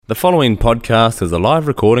The following podcast is a live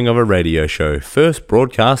recording of a radio show first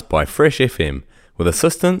broadcast by Fresh FM with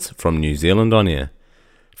assistance from New Zealand On Air.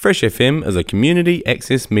 Fresh FM is a community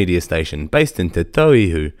access media station based in Te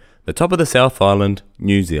Tauihu, the top of the South Island,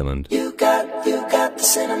 New Zealand. You got the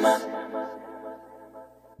cinema.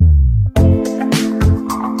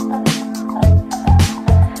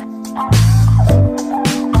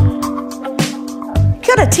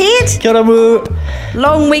 Kia ora, Ted. Kia ora, Moo.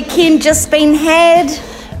 Long weekend just been had.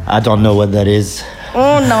 I don't know what that is,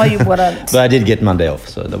 Oh, no, you wouldn't. but I did get Monday off,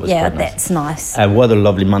 so that was Yeah, quite nice. that's nice. And what a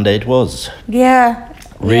lovely Monday it was. Yeah.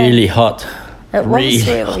 Really hot. It was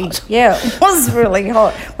really, hot. yeah, it was really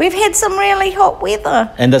hot. We've had some really hot weather.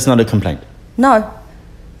 And that's not a complaint. No,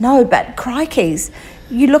 but crikeys.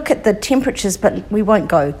 You look at the temperatures, but we won't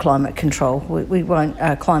go climate control. We won't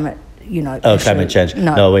climate, Oh, issue. climate change.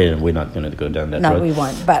 No, we're not going to go down that road. no, we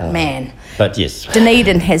won't. But man, But yes,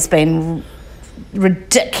 Dunedin has been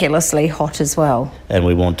ridiculously hot as well. and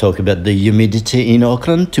we won't talk about the humidity in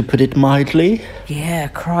Auckland, to put it mildly. Yeah,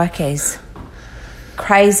 crikeys.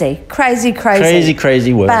 Crazy. Crazy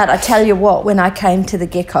work. But I tell you what, when I came to the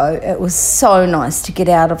Gecko, it was so nice to get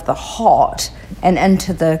out of the hot and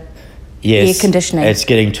into the Yes, air conditioning. It's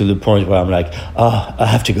getting to the point where I'm like, oh, I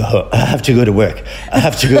have to go to work.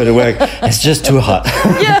 It's just too hot.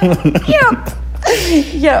 Yep.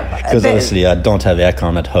 Because obviously I don't have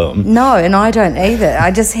aircon at home. No, and I don't either. I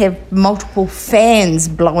just have multiple fans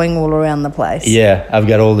blowing all around the place. Yeah, I've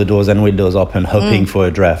got all the doors and windows open, hoping for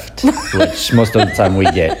a draft, which most of the time we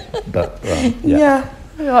get. But Yeah.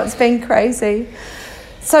 Oh, it's been crazy.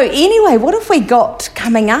 So anyway, what have we got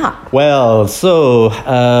coming up? Well, so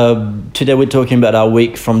today we're talking about our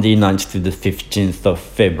week from the 9th to the 15th of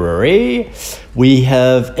February. We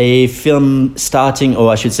have a film starting,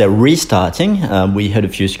 or I should say restarting. We had a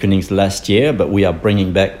few screenings last year, but we are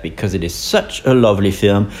bringing back because it is such a lovely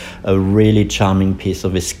film, a really charming piece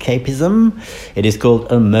of escapism. It is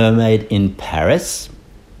called A Mermaid in Paris.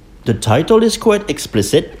 The title is quite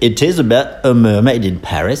explicit. It is about a mermaid in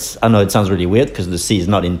Paris. I know it sounds really weird because the sea is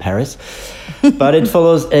not in Paris. But it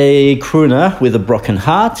follows a crooner with a broken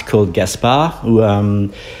heart called Gaspard, who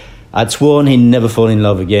had sworn he'd never fall in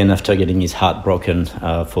love again after getting his heart broken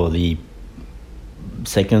for the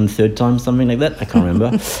third time, something like that. I can't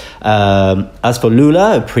remember. As for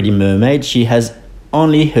Lula, a pretty mermaid, she has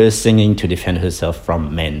only her singing to defend herself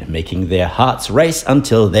from men, making their hearts race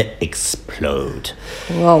until they explode.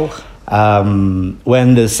 Whoa.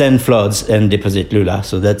 When the Seine floods and deposit Lula,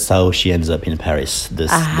 so that's how she ends up in Paris. The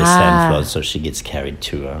Seine floods, so she gets carried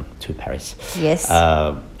to Paris. Yes.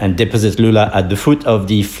 And deposits Lula at the foot of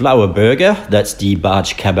the Flower Burger. That's the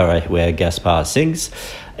barge cabaret where Gaspard sings.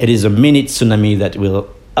 It is a mini tsunami that will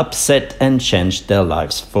upset and change their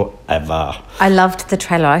lives forever. I loved the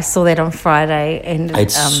trailer. I saw that on Friday. And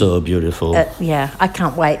It's so beautiful. yeah, I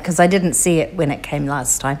can't wait because I didn't see it when it came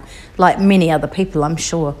last time. Like many other people, I'm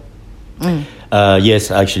sure. Yes,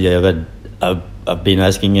 actually, I've been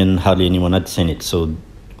asking and hardly anyone had seen it, so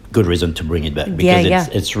good reason to bring it back because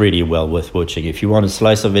it's really well worth watching. If you want a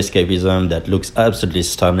slice of escapism that looks absolutely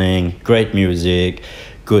stunning, great music,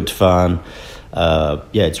 good fun.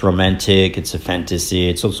 It's romantic, it's a fantasy,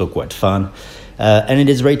 it's also quite fun. And it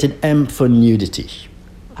is rated M for nudity.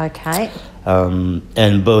 Okay.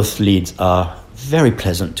 And both leads are very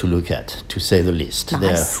pleasant to look at, to say the least.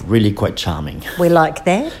 Nice. They're really quite charming. We like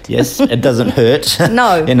that. Yes, it doesn't hurt.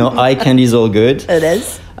 No. Eye candy's all good. It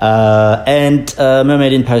is. And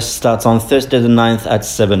Mermaid in Paris starts on Thursday the 9th at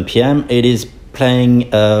 7 p.m. It is playing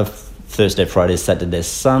Thursday, Friday, Saturday,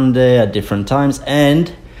 Sunday at different times,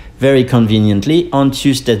 and very conveniently on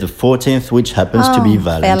Tuesday the 14th, which happens to be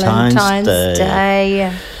Valentine's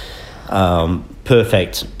Day.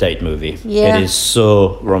 Perfect date movie. Yeah. It is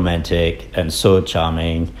so romantic and so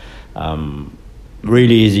charming.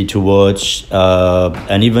 Really easy to watch.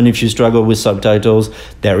 And even if you struggle with subtitles,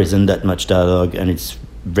 there isn't that much dialogue and it's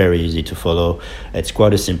very easy to follow. It's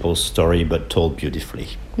quite a simple story, but told beautifully.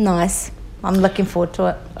 Nice. I'm looking forward to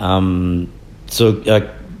it.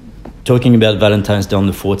 Talking about Valentine's Day on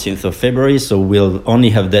the 14th of February, so we'll only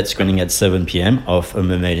have that screening at 7 p.m. of A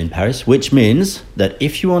Mermaid in Paris, which means that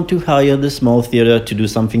if you want to hire the small theatre to do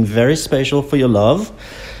something very special for your love,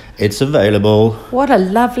 it's available. What a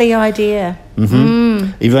lovely idea.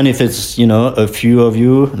 Even if it's, a few of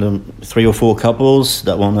you, 3 or 4 couples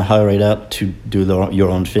that want to hire it out to do your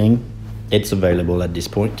own thing, it's available at this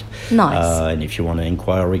point. Nice. And if you want to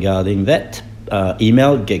inquire regarding that,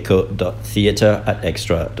 email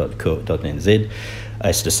gecko.theatre@extra.co.nz.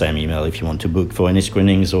 It's the same email if you want to book for any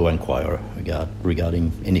screenings or inquire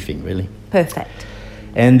regarding anything, really. Perfect.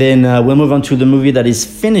 And then we'll move on to the movie that is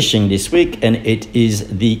finishing this week, and it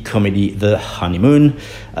is the comedy The Honeymoon,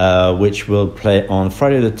 which will play on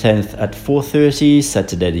Friday the 10th at 4:30,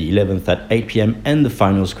 Saturday the 11th at 8 p.m, and the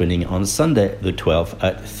final screening on Sunday the 12th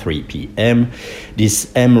at 3 p.m.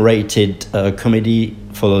 This M-rated comedy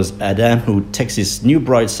follows Adam, who takes his new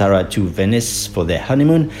bride Sarah to Venice for their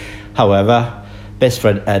honeymoon. However, best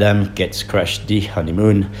friend Adam gets crashed the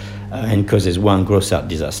honeymoon and causes one gross-out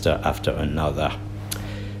disaster after another.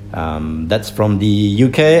 That's from the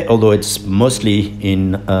UK, although it's mostly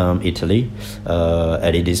in Italy,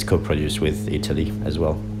 and it is co-produced with Italy as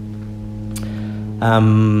well.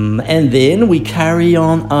 And then we carry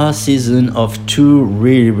on our season of 2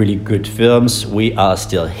 really, really good films. We Are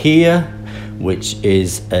Still Here, which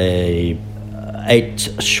is 8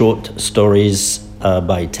 short stories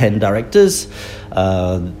by 10 directors.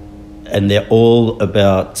 And they're all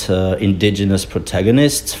about indigenous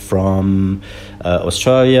protagonists from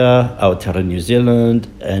Australia, outer New Zealand,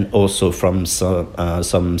 and also from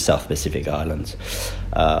some South Pacific islands.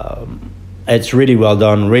 It's really well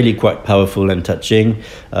done, really quite powerful and touching.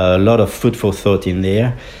 A lot of food for thought in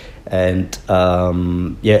there. And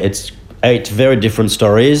it's 8 very different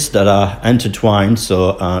stories that are intertwined.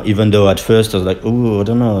 So even though at first I was like, oh, I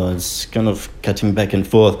don't know, it's kind of cutting back and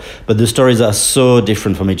forth. But the stories are so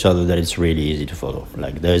different from each other that it's really easy to follow.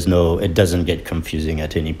 Like it doesn't get confusing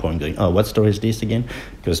at any point going, oh, what story is this again?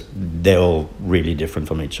 Because they're all really different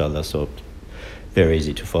from each other. So very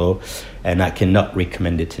easy to follow. And I cannot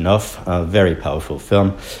recommend it enough. A very powerful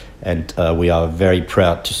film. And we are very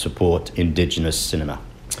proud to support Indigenous cinema.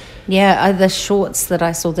 Yeah, the shorts that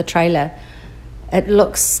I saw, the trailer, it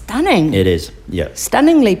looks stunning. It is, yeah.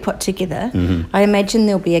 Stunningly put together. Mm-hmm. I imagine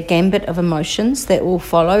there'll be a gambit of emotions that will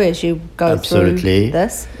follow as you go through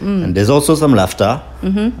this. And there's also some laughter.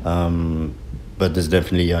 But there's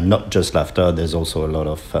definitely not just laughter. There's also a lot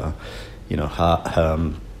of,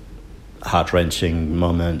 heart-wrenching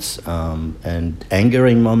moments and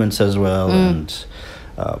angering moments as well. And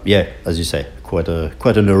as you say, quite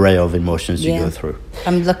an array of emotions you go through.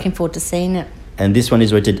 I'm looking forward to seeing it. And this one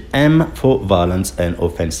is rated M for violence and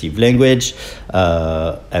offensive language.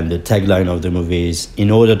 And the tagline of the movie is, in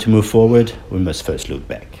order to move forward, we must first look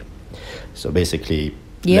back. So basically,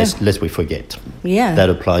 lest we forget. Yeah. That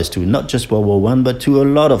applies to not just World War I, but to a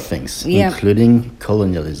lot of things, including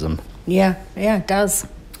colonialism. Yeah, it does.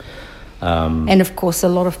 And of course, a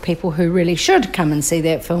lot of people who really should come and see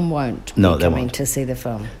that film won't be coming to see the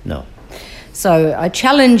film. No. So I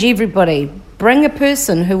challenge everybody, bring a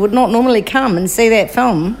person who would not normally come and see that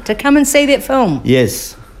film to come and see that film.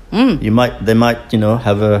 Yes. They might,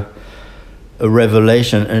 have a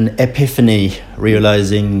revelation, an epiphany,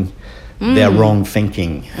 realizing their wrong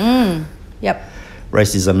thinking. Yep.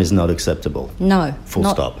 Racism is not acceptable. No. Full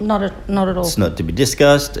stop. Not at all. It's not to be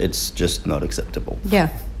discussed. It's just not acceptable. Yeah.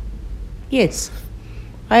 Yes.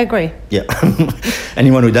 I agree. Yeah.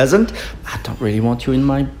 Anyone who doesn't, I don't really want you in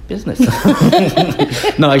my business.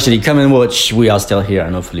 No, actually, come and watch We Are Still Here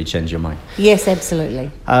and hopefully change your mind. Yes, absolutely.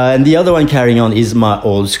 And the other one carrying on is My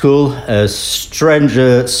Old School, a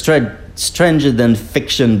stranger than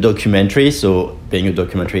fiction documentary. So being a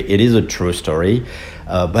documentary, it is a true story.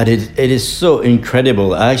 But it is so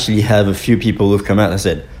incredible. I actually have a few people who've come out and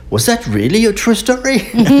said, was that really a true story?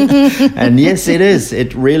 And yes, it is.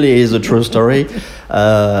 It really is a true story.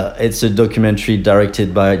 It's a documentary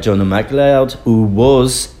directed by John O'MacLeod, who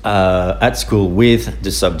was at school with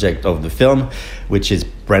the subject of the film, which is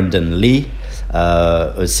Brandon Lee,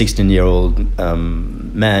 a 16-year-old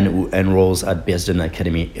man who enrolls at Bearsden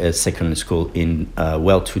Academy, a secondary school in a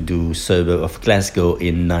well-to-do suburb of Glasgow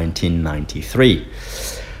in 1993.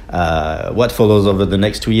 What follows over the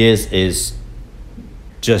next 2 years is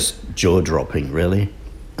just jaw-dropping, really.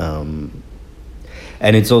 And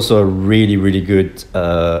it's also a really, really good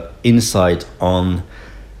insight on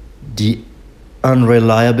the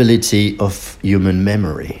unreliability of human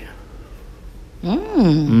memory.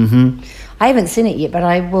 I haven't seen it yet, but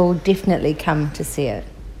I will definitely come to see it.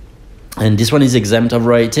 And this one is exempt of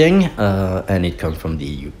rating, and it comes from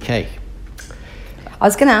the UK. I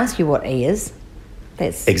was going to ask you what E is.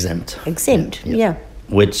 That's exempt. Exempt, yeah.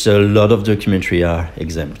 Which a lot of documentary are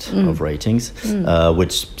exempt of ratings,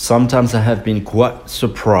 which sometimes I have been quite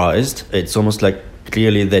surprised. It's almost like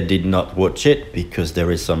clearly they did not watch it, because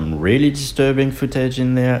there is some really disturbing footage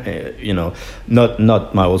in there.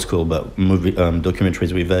 Not My Old School, but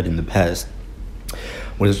documentaries we've had in the past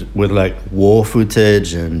with like war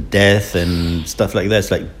footage and death and stuff like that.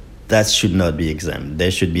 It's like that should not be exempt. There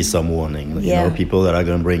should be some warning. You know, people that are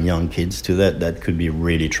going to bring young kids to that could be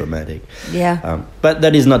really traumatic. Yeah. But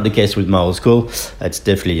that is not the case with My Old School. It's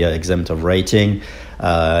definitely exempt of rating.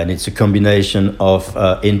 And it's a combination of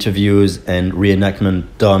interviews and reenactment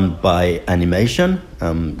done by animation.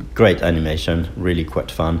 Great animation, really quite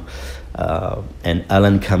fun. And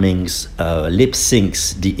Alan Cummings lip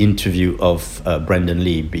syncs the interview of Brandon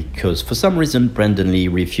Lee, because for some reason Brandon Lee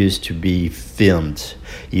refused to be filmed.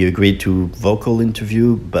 He agreed to vocal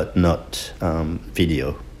interview but not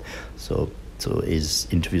video. So his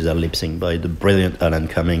interviews are lip synced by the brilliant Alan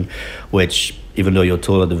Cummings, which, even though you're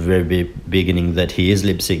told at the very beginning that he is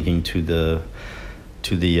lip syncing to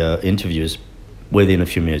the interviews, within a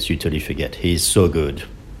few minutes you totally forget. He's so good.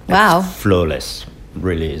 Wow. It's flawless.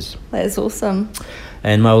 Really is. That's awesome.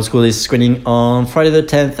 And My Old School is screening on Friday the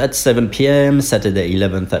 10th at 7 p.m, Saturday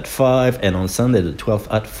 11th at 5, and on Sunday the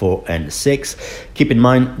 12th at 4 and 6. Keep in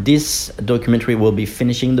mind, this documentary will be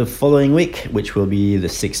finishing the following week, which will be the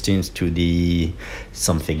 16th to the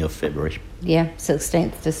something of February. Yeah,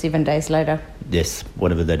 16th to 7 days later. Yes,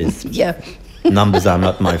 whatever that is. Yeah. Numbers are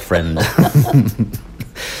not my friend.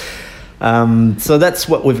 So that's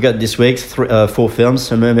what we've got this week. 4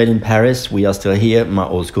 films: A Mermaid in Paris, We Are Still Here, My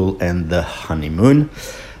Old School, and The Honeymoon.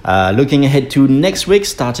 Looking ahead to next week,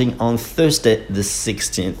 starting on Thursday, the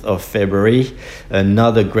 16th of February,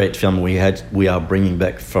 another great film we are bringing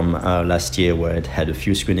back from last year, where it had a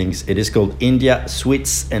few screenings. It is called India,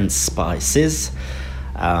 Sweets and Spices.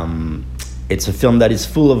 It's a film that is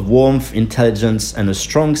full of warmth, intelligence, and a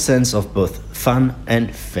strong sense of both fun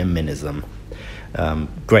and feminism.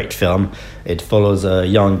 Great film. It follows a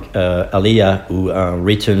young Aliyah who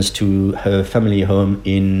returns to her family home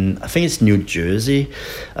in, I think it's New Jersey,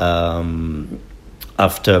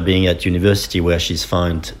 after being at university, where she's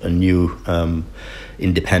found a new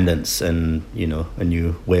independence and, you know, a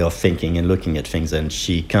new way of thinking and looking at things, and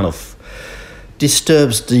she kind of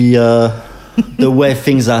disturbs the way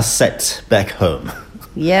things are set back home.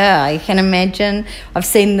 Yeah, I can imagine. I've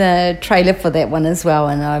seen the trailer for that one as well,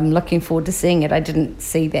 and I'm looking forward to seeing it. I didn't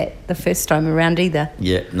see that the first time around either.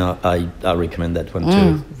 Yeah, no, I recommend that one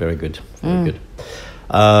too. Very good, very good.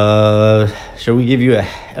 Shall we give you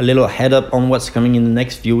a little head up on what's coming in the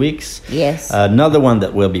next few weeks? Yes. Another one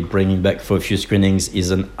that we'll be bringing back for a few screenings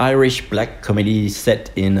is an Irish black comedy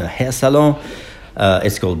set in a hair salon.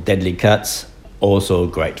 It's called Deadly Cuts. Also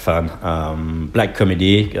great fun. Black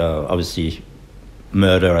comedy, obviously.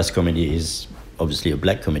 Murder as comedy is obviously a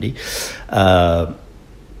black comedy.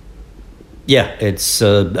 It's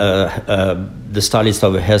the stylist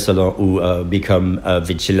of a hair salon who become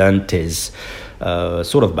vigilantes,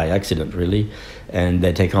 sort of by accident, really. And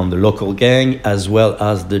they take on the local gang as well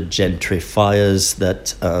as the gentrifiers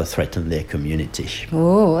that threaten their community.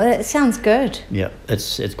 Oh, that sounds good. Yeah,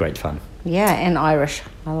 it's great fun. Yeah, and Irish.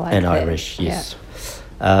 I like and that. Irish, yes.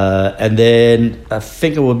 Yeah. And then I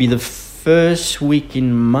think it will be the first week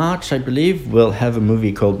in March, I believe, we'll have a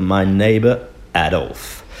movie called My Neighbor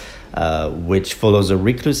Adolf, which follows a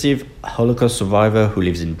reclusive Holocaust survivor who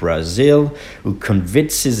lives in Brazil, who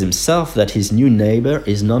convinces himself that his new neighbor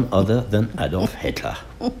is none other than Adolf Hitler.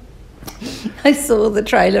 I saw the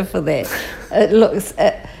trailer for that. It looks,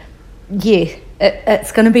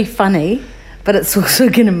 it's going to be funny, but it's also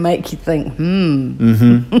going to make you think,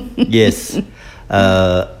 Yes.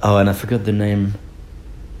 And I forgot the name.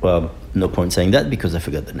 Well, no point saying that because I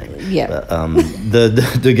forgot the name. Yeah. But,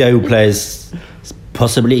 the guy who plays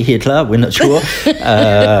possibly Hitler, we're not sure,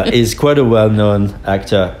 is quite a well-known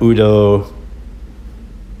actor, Udo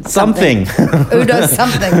something. Udo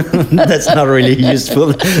something. That's not really useful.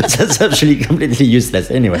 That's actually completely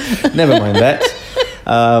useless. Anyway, never mind that.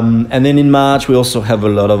 And then in March, we also have a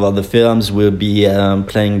lot of other films. We'll be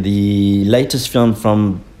playing the latest film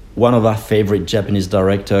from one of our favorite Japanese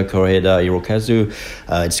director, Koreeda Hirokazu.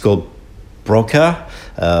 It's called Broker.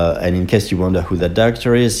 And in case you wonder who that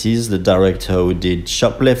director is, he's the director who did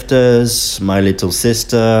Shoplifters, My Little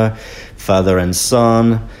Sister, Father and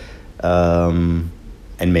Son, and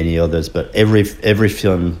many others. But every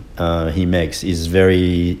film he makes is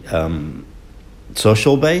very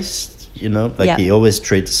social based, you know, like he always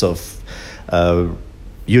treats of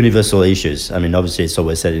universal issues. I mean, obviously it's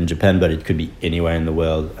always set in Japan, but it could be anywhere in the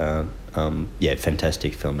world.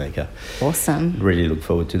 Fantastic filmmaker. Awesome. Really look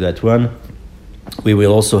forward to that one. We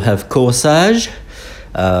will also have Corsage.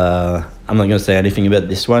 I'm not going to say anything about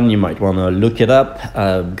this one. You might want to look it up.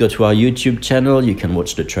 Go to our YouTube channel. You can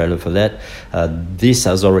watch the trailer for that. This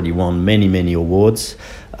has already won many, many awards.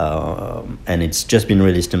 And it's just been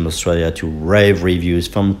released in Australia to rave reviews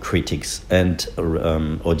from critics and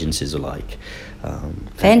audiences alike.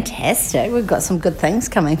 Fantastic. We've got some good things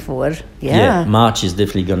coming forward. Yeah. March is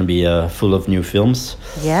definitely going to be full of new films,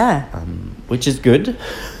 Yeah. which is good.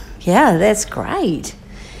 Yeah, that's great.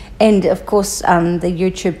 And of course, the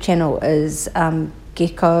YouTube channel is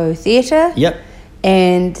Gecko Theatre. Yep.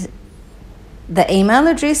 And the email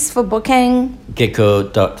address for booking.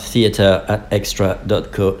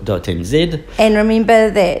 gecko.theatre@extra.co.nz. And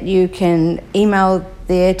remember that you can email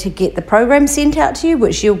there to get the program sent out to you,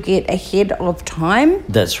 which you'll get ahead of time.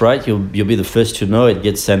 That's right. You'll be the first to know. It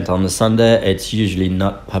gets sent on a Sunday. It's usually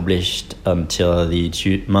not published until the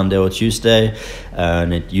Monday or Tuesday,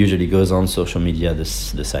 and it usually goes on social media the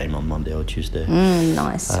same on Monday or Tuesday.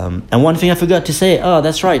 Nice. And one thing I forgot to say. Oh,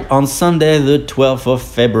 that's right. On Sunday, the 12th of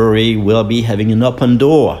February, we'll be having an open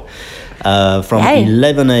door from Yay.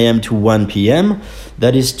 11 a.m. to 1 p.m.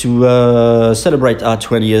 That is to celebrate our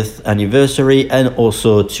 20th anniversary and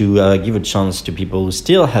also to give a chance to people who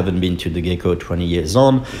still haven't been to the Gecko 20 years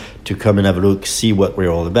on to come and have a look, see what we're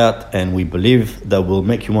all about, and we believe that will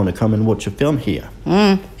make you want to come and watch a film here.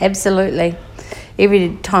 Absolutely.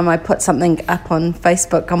 Every time I put something up on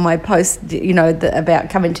Facebook on my post, about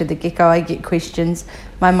coming to the Gecko, I get questions.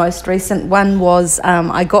 My most recent one was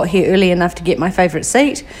I got here early enough to get my favourite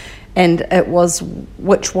seat, and it was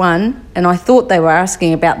which one, and I thought they were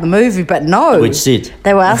asking about the movie, but no. Which seat?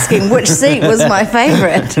 They were asking which seat was my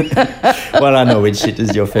favourite. Well, I know which seat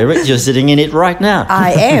is your favourite. You're sitting in it right now.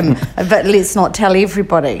 I am, but let's not tell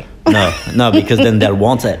everybody. No, because then they'll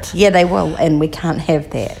want it. Yeah, they will, and we can't have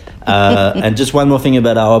that. And just one more thing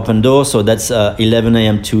about our open door. So that's 11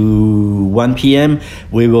 a.m. to 1 p.m.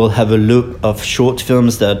 We will have a loop of short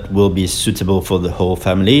films that will be suitable for the whole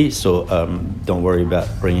family. So don't worry about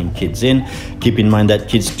bringing kids in. Keep in mind that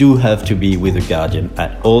kids do have to be with a guardian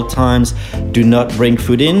at all times. Do not bring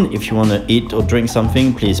food in. If you want to eat or drink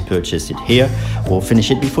something, please purchase it here or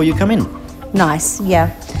finish it before you come in. Nice,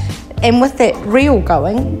 yeah. And with that reel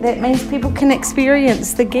going, that means people can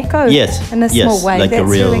experience the Gecko in a small way. Like That's a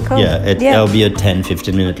real, really cool. It'll be a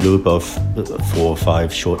 10-15 minute loop of 4 or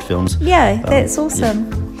 5 short films. Yeah, that's awesome.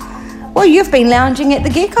 Well, you've been lounging at the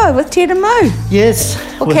Gecko with Ted and Mo. Yes.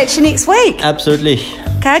 We'll catch you next week. Absolutely.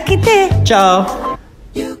 Ka kite. Ciao.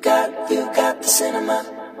 You got the cinema.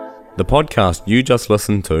 The podcast you just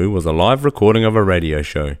listened to was a live recording of a radio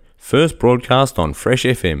show, first broadcast on Fresh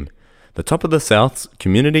FM, the top of the South's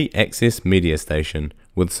community access media station,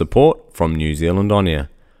 with support from New Zealand On Air.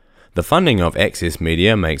 The funding of Access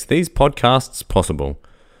Media makes these podcasts possible.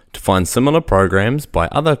 To find similar programs by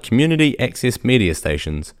other community access media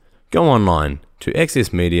stations, go online to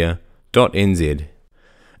accessmedia.nz.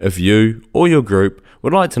 If you or your group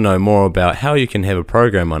would like to know more about how you can have a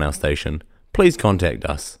program on our station, please contact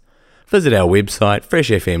us. Visit our website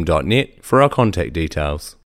freshfm.net for our contact details.